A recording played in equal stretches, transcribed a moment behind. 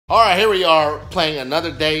Alright, here we are playing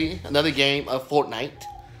another day, another game of Fortnite.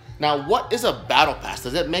 Now, what is a battle pass?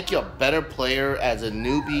 Does it make you a better player as a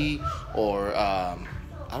newbie? Or, I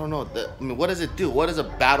don't know. I mean, what does it do? What does a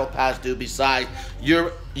battle pass do besides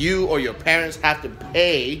you or your parents have to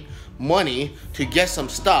pay money to get some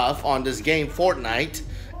stuff on this game, Fortnite?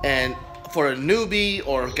 And for a newbie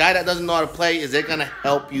or a guy that doesn't know how to play, is it going to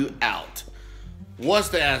help you out? What's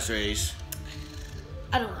the answer, Ace?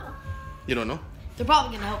 I don't know. You don't know? They're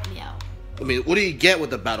probably gonna help me out. I mean, what do you get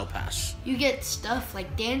with the battle pass? You get stuff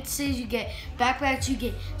like dances, you get backpacks, you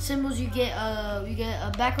get symbols, you get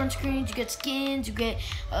background screens, you get skins, you get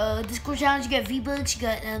Discord challenge, you get V-Bucks, you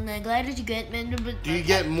get gliders, you get. Do you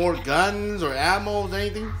get more guns or ammo,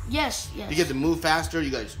 anything? Yes. You get to move faster.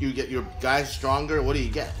 You get your guys stronger. What do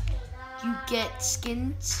you get? You get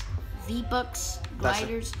skins, V-Bucks,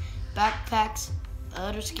 gliders, backpacks,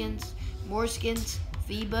 other skins, more skins.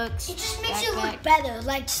 V-Bucks. It just makes you look better,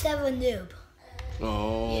 like Seven Noob.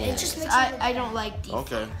 Oh. Yeah, it just makes you look better. I don't like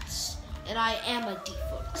defaults. Okay. And I am a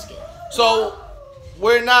default skin. So,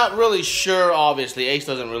 we're not really sure, obviously. Ace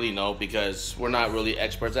doesn't really know because we're not really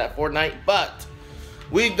experts at Fortnite. But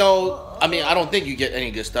we know, I mean, I don't think you get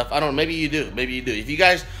any good stuff. I don't know, maybe you do. Maybe you do. If you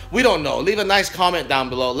guys, we don't know. Leave a nice comment down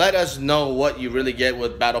below. Let us know what you really get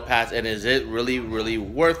with Battle Pass and is it really, really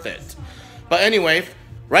worth it. But anyway,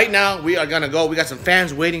 right now, we are going to go. We got some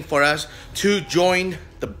fans waiting for us to join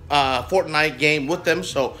the Fortnite game with them.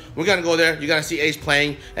 So we're going to go there. You're going to see Ace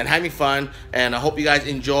playing and having fun. And I hope you guys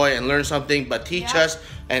enjoy and learn something. But teach us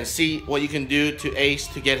and see what you can do to Ace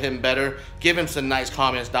to get him better. Give him some nice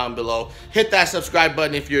comments down below. Hit that subscribe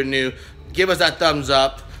button if you're new. Give us that thumbs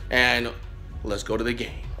up. And let's go to the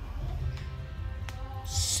game.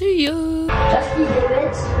 See ya. Justin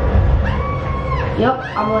Davids. Yep,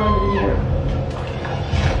 I'm landing here.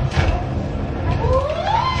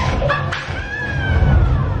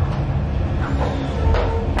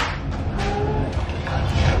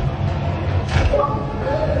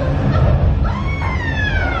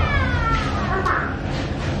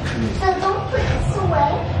 So don't put this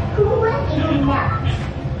away. Who went in your mouth?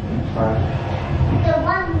 The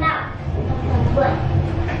one mouth. What?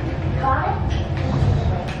 Got it?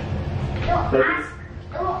 Don't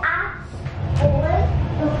ask for it.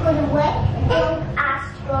 Don't put away. And don't ask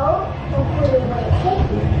for it. Don't put it away. Okay?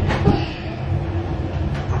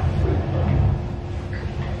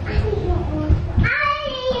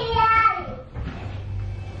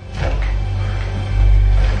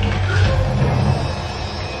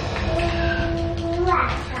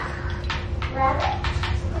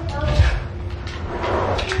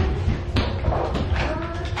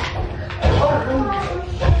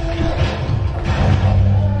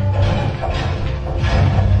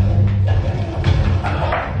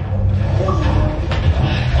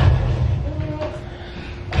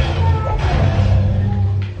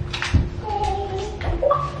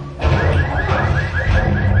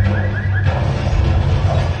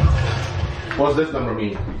 What's this number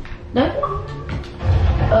mean? No.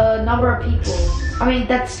 Number of people. I mean,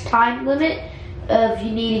 that's time limit of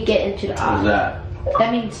you need to get into the What is that?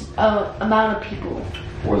 That means amount of people.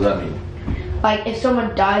 What does that mean? Like if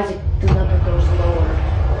someone dies, the number goes lower.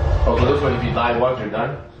 Oh, so this one, if you die once, you're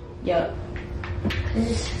done? Yep.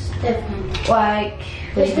 This is different. Like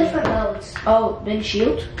There's different modes. Oh, then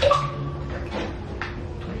shield.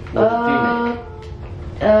 What's the teammate?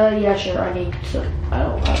 Yeah, sure. I need to. I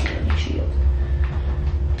don't have any shield.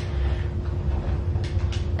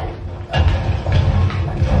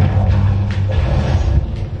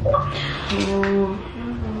 You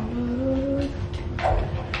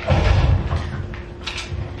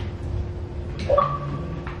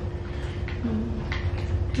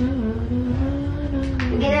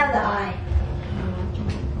can have the eye.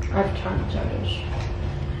 I have tons of those.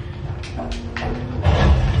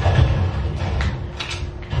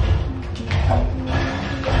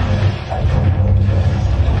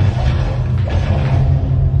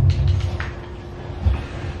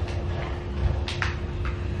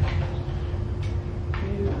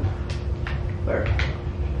 Where?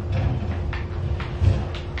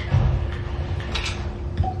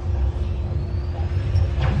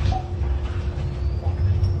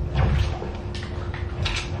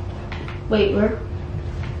 Wait, where?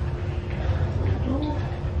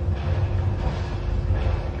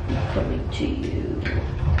 I'm coming to you.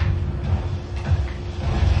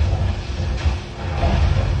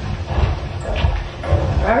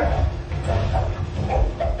 Where?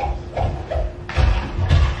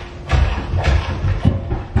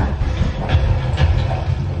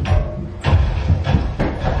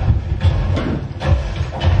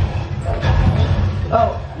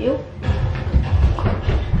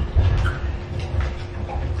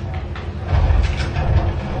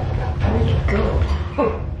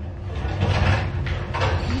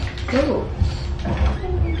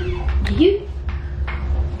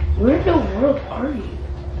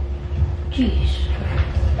 Jeez.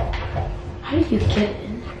 How do you get it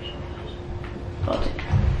in there? I'll take it.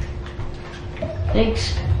 Thanks.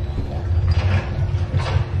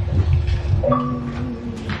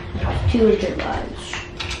 200 lives.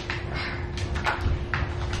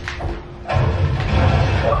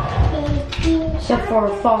 Except for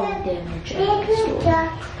falling damage.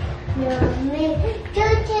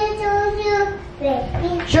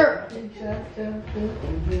 Sure.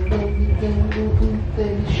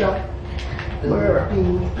 Where?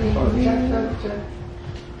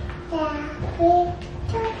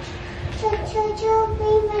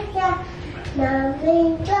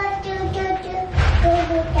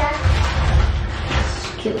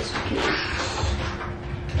 Kills.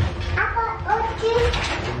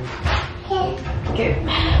 Okay.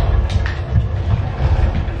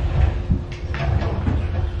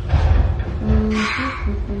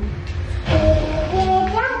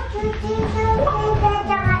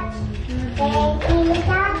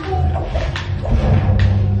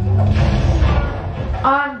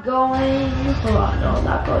 I'm going. Hold on, no, I'm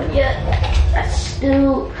not going yet. I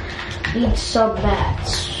still need some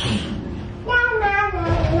mats.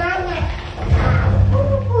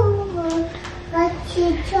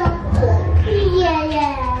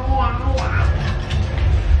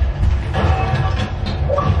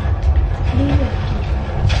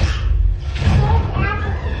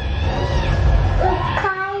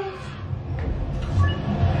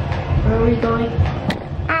 Where are we going?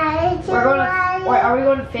 Are we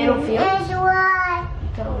going to Fatal Fields?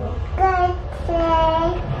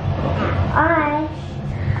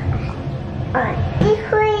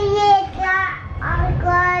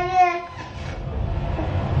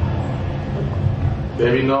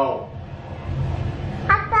 Baby, no.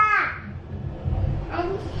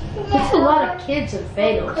 There's a lot of kids in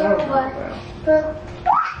Fatals. I don't know, bro.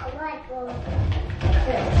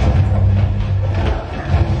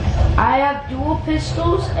 I have dual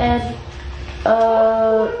pistols and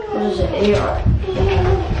what is it? AR.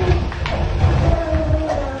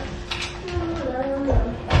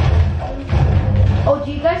 Oh,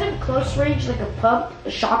 do you guys have close range like a pump, a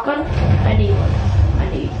shotgun? I need one. I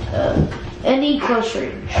need any close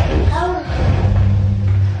range. Oh,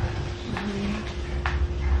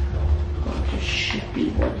 there should be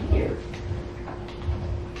one here.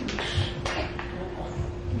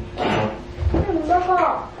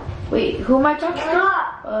 Wait, who am I talking to?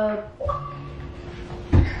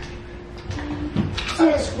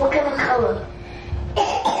 Sis, what kind of color?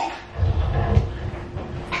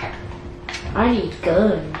 I need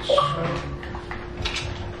guns.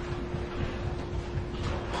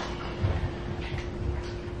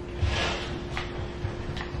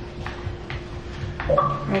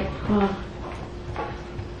 Right,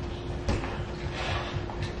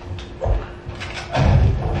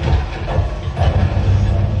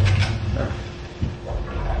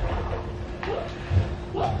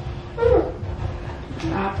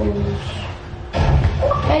 apples.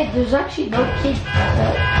 Hey, there's actually no kids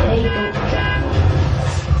that they don't check.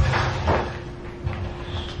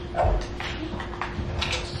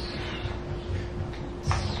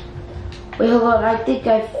 Wait, hold on. I think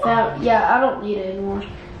I found. Yeah, I don't need it anymore.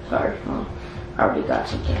 Sorry. Oh, I already got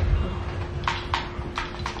something.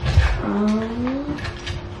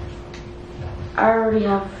 I already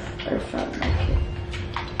have. I found my kit.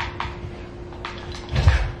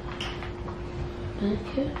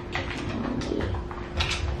 Okay.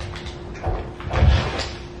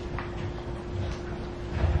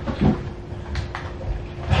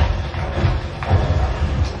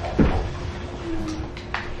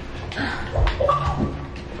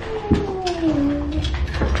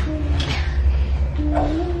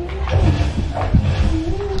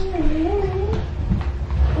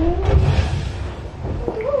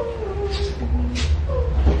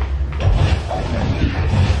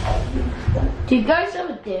 Do you guys have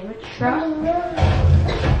a damage trap?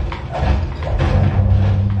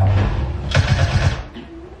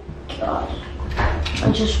 God,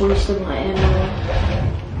 I just wasted my ammo.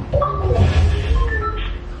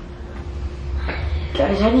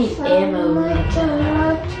 Guys, I need ammo.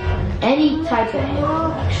 Any type of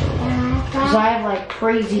ammo, actually. Because I have like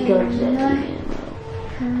crazy guns that need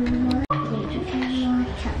ammo.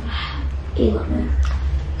 Ayla, man.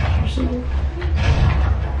 Seriously?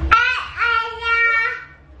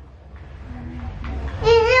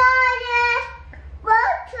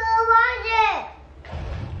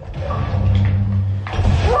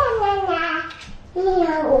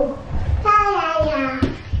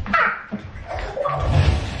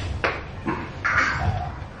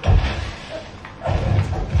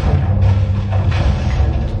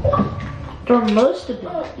 Or most of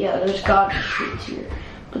them. Yeah, there's gotta be trees here.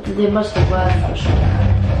 But they must have left or something.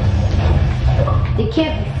 They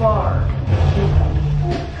can't be far.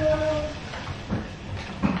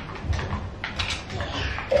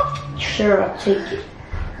 Sure, I'll take it.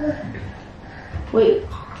 Wait.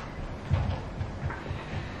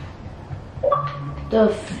 The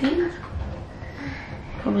thing?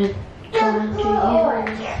 Come in. Come into you.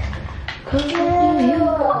 Come into you.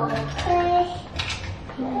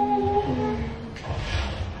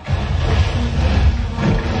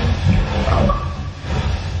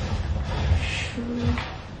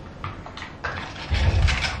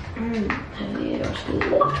 Yeah, I'm still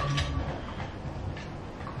there.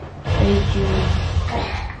 Thank you.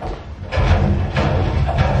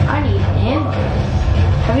 I need ammo.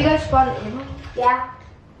 Have you guys spotted ammo? Yeah.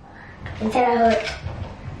 Until I hurt.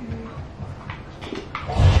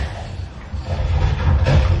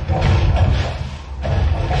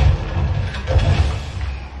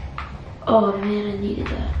 Oh man, I needed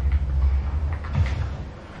that.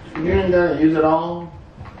 You ain't gonna use it all.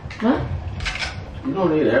 Huh? You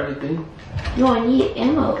don't need everything. No, I need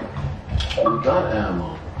ammo. You got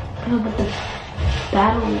ammo. No, but the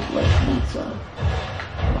battle like needs a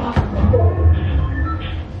rock.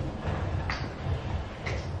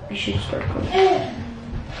 We should start playing.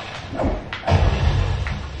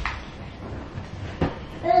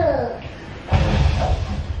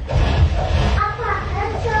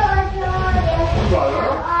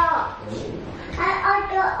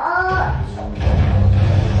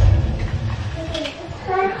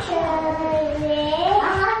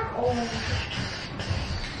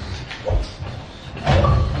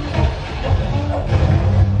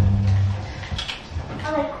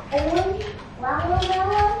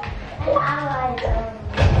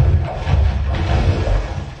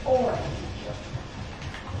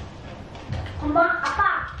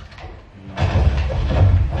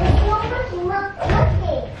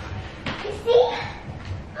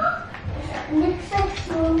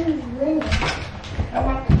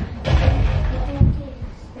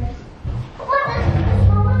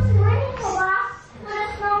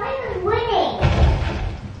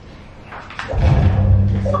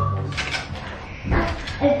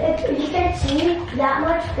 If you can't see that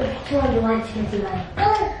much, but two on your lens, you can see mine.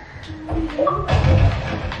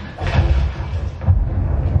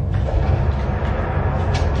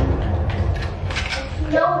 It's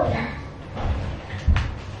snowing.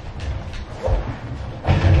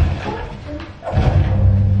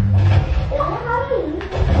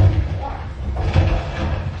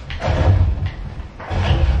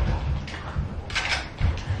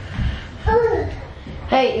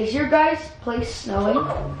 Hey, is your guys' place snowing?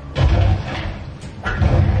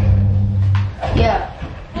 Yeah.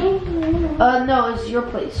 No, it's your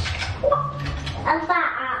place.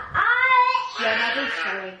 Yeah, Yeah, my place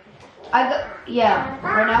snowing. I got, yeah,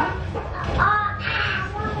 right now?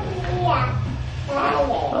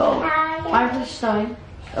 Oh, my place snowing.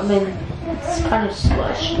 I mean, it's kind of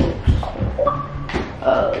slush.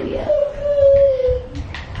 Oh, yeah.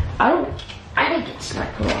 I didn't get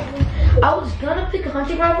sniper rifle. I was gonna pick a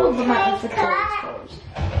hunting rifle, but my inventory is closed.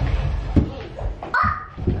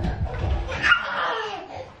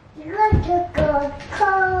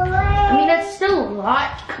 I mean, that's still a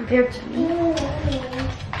lot compared to me.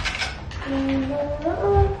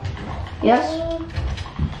 Yes?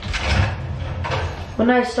 When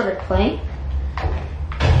I started playing?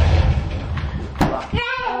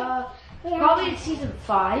 Probably in season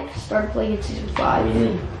 5. Started playing in season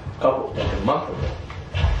 5. Couple, like a month ago.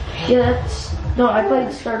 Yeah, that's no.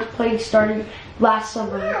 I started playing starting last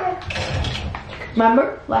summer.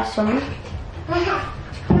 Remember last summer?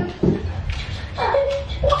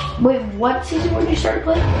 Wait, what season when you started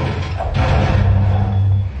playing?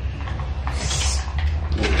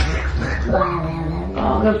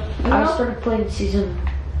 Oh, I started playing season.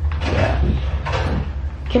 Yeah.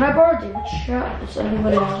 Can I borrow a damage trap? Does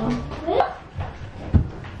anybody have one?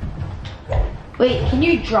 Wait, can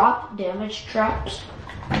you drop damage traps?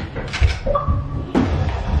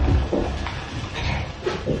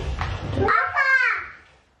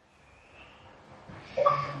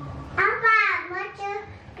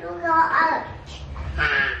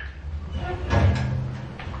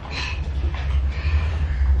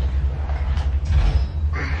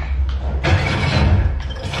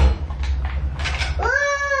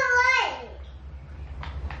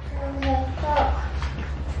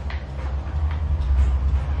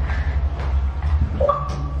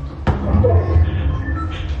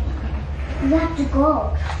 You have to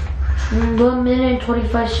go. 1 minute and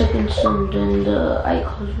 25 seconds and then the eye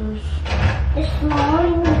closes. It's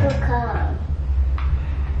snowing will come.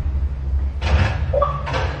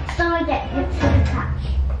 get the touch.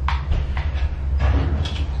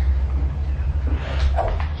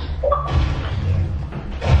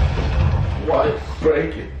 Why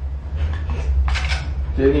break it?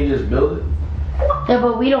 Didn't he just build it? Yeah,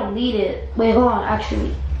 but we don't need it. Wait, hold on.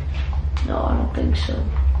 Actually, no, I don't think so.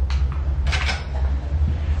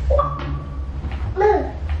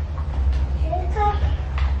 I'm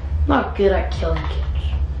not good at killing kids.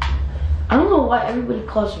 I don't know why everybody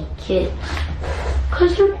calls them kids.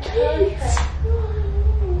 Because they're kids.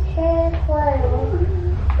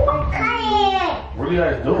 What are you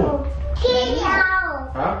guys doing?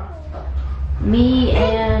 Huh? Me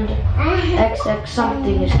and XX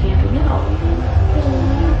something is camping out.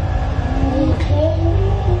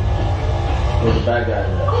 Where's the bad guy at?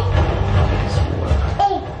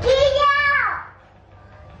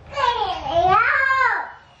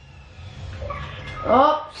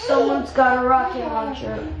 Oh, someone's got a rocket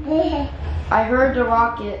launcher. I heard the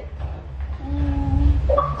rocket.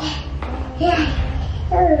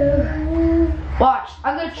 Watch,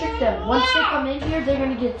 I'm gonna trick them. Once they come in here, they're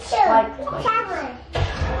gonna get spiked. Like this.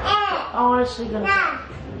 I'm honestly gonna.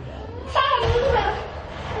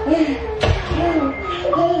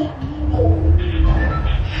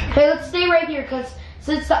 Okay, let's stay right here, cause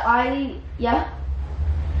since the eye,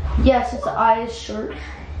 since the eye is short.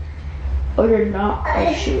 Oh, you're not.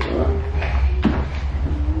 Oh shoot.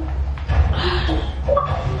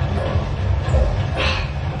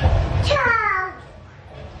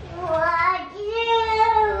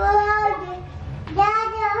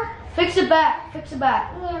 Fix it back. Fix it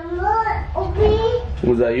back.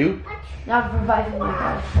 Was that you? Now I'm reviving my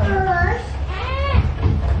guy.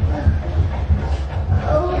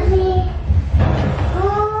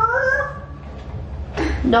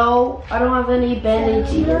 No, I don't have any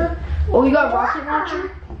band-aids either. Oh, you got rocket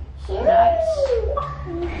launcher? Nice.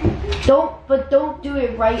 Don't do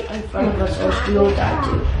it right in front of us, or we'll die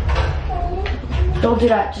too. Don't do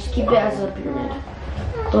that. Just keep it as a pyramid.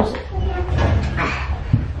 Don't.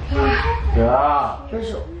 Yeah.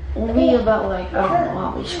 There's only about like I don't know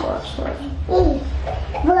how many squads left.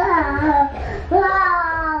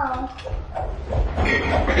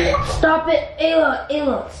 Stop it, Ayla.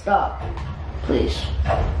 Ayla, stop, please.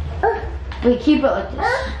 Wait, keep it like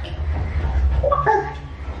this.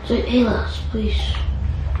 So Ayla, please.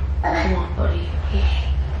 Come on, buddy.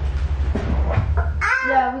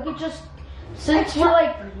 Yeah, we could just, since we're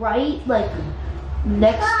like right, like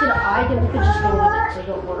next to the eye, then we could just go with it, so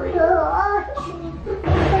don't worry.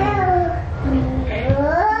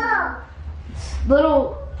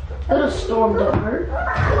 Little storm don't hurt.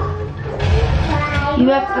 You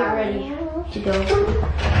have to get ready to go.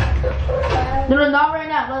 No, not right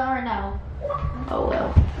now, not right now. Oh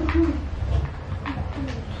well.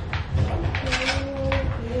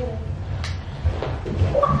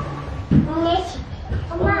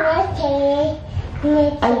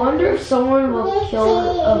 I wonder if someone will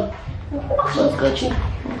kill what's glitching.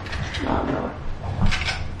 I don't know.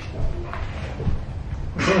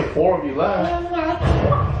 There's only 4 of you left.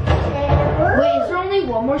 Wait, is there only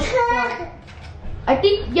one more squad? I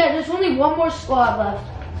think, yeah, there's only one more squad left.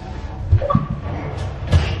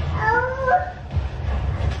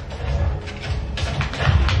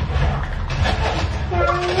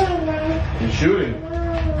 He's shooting.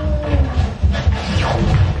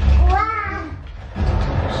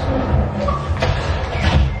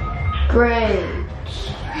 Great.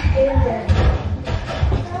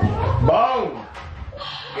 Boom!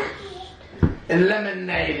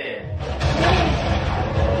 Eliminated.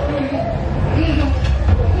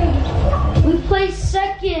 We placed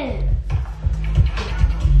second.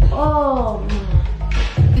 Oh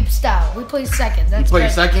man. Stop. We placed second. That's You played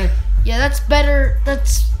better. second? Yeah, that's better.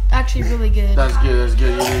 That's actually really good. That's good, that's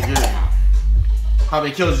good, you did good. How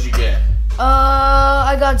many kills did you get?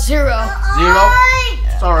 I got 0. 0?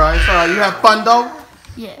 It's alright, it's alright. You have fun though?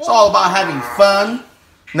 Yeah. It's all about having fun.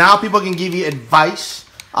 Now people can give you advice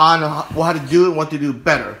on how to do it and what to do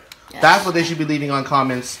better. Yes. That's what they should be leaving on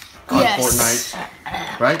comments on Yes.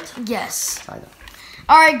 Fortnite. Right? Yes. I know.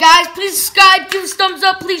 Alright guys, please subscribe, give us a thumbs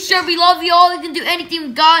up, please share. We love you all. You can do anything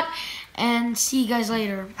we got. And see you guys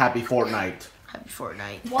later. Happy Fortnite. Happy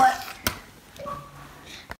Fortnite. What?